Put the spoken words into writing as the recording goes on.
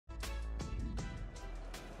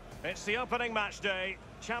It's the opening match day.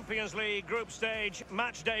 Champions League group stage,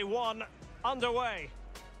 match day 1, underway.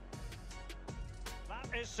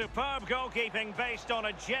 That is superb goalkeeping based on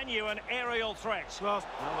a genuine aerial threat. Well,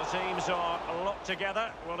 the teams are locked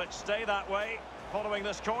together. Will it stay that way following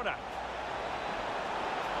this corner?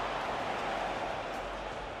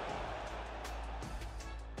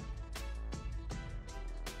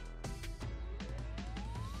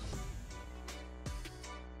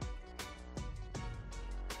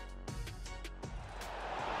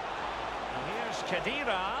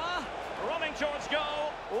 Khedira, running towards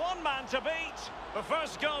goal, one man to beat. The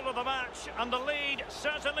first goal of the match, and the lead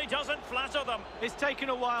certainly doesn't flatter them. It's taken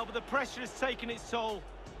a while, but the pressure has taken its toll.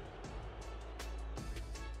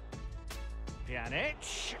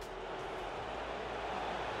 Pjanic.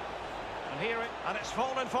 And it's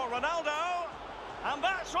fallen for Ronaldo. And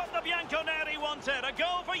that's what the Bianconeri wanted, a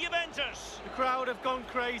goal for Juventus. The crowd have gone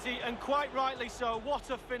crazy, and quite rightly so. What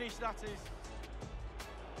a finish that is.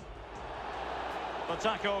 The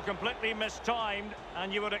tackle completely mistimed,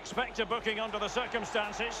 and you would expect a booking under the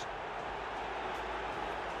circumstances.